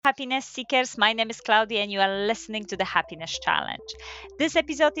happiness seekers. My name is Klaudia, and you are listening to the Happiness Challenge. This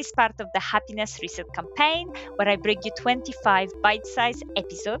episode is part of the Happiness Reset campaign, where I bring you 25 bite-sized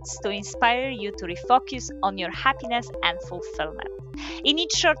episodes to inspire you to refocus on your happiness and fulfillment. In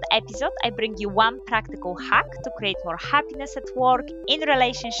each short episode, I bring you one practical hack to create more happiness at work, in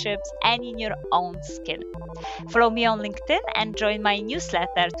relationships, and in your own skin. Follow me on LinkedIn and join my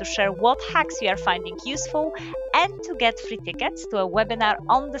newsletter to share what hacks you are finding useful and to get free tickets to a webinar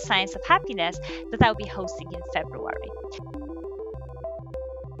on the science of happiness that I'll be hosting in February.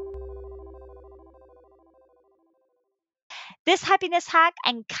 This happiness hack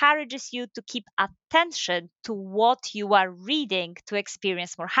encourages you to keep attention to what you are reading to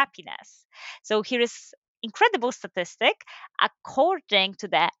experience more happiness. So here is incredible statistic. According to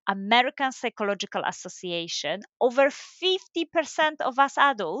the American Psychological Association, over 50% of us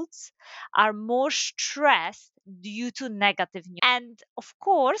adults are more stressed due to negative news. And of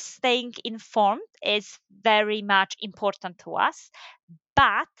course, staying informed is very much important to us,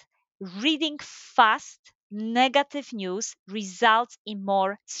 but reading fast negative news results in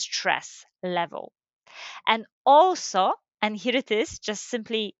more stress level. And also, and here it is, just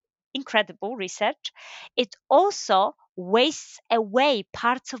simply incredible research, it also wastes away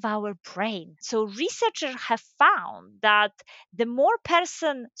parts of our brain. So researchers have found that the more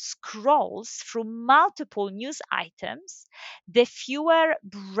person scrolls through multiple news items, the fewer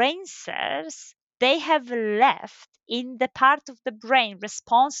brain cells they have left in the part of the brain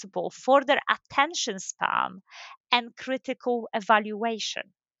responsible for their attention span and critical evaluation.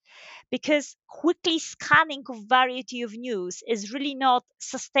 Because quickly scanning of variety of news is really not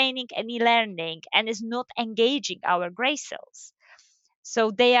sustaining any learning and is not engaging our gray cells.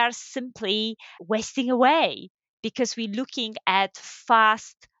 So they are simply wasting away because we're looking at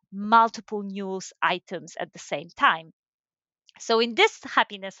fast multiple news items at the same time. So in this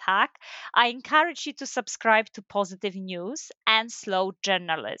happiness hack, I encourage you to subscribe to Positive News and Slow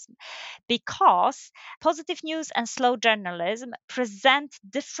Journalism, because positive news and slow journalism present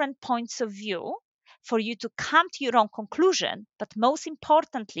different points of view for you to come to your own conclusion. But most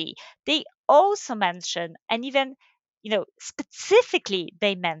importantly, they also mention, and even specifically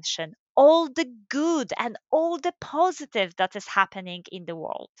they mention all the good and all the positive that is happening in the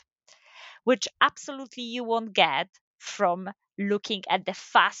world, which absolutely you won't get from looking at the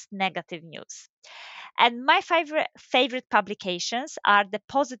fast negative news. And my favorite publications are the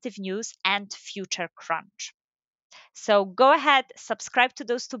Positive News and Future Crunch. So go ahead, subscribe to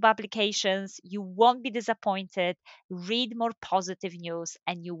those two publications. You won't be disappointed. Read more positive news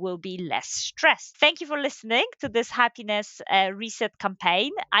and you will be less stressed. Thank you for listening to this happiness reset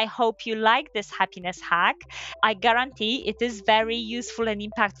campaign. I hope you like this happiness hack. I guarantee it is very useful and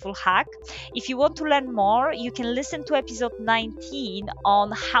impactful hack. If you want to learn more, you can listen to episode 19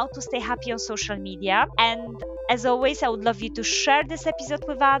 on how to stay happy on social media. And as always, I would love you to share this episode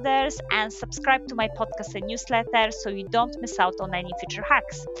with others and subscribe to my podcast and newsletter so you don't miss out on any future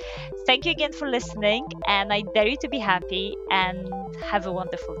hacks. Thank you again for listening, and I dare you to be happy and have a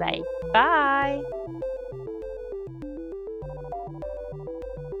wonderful day. Bye!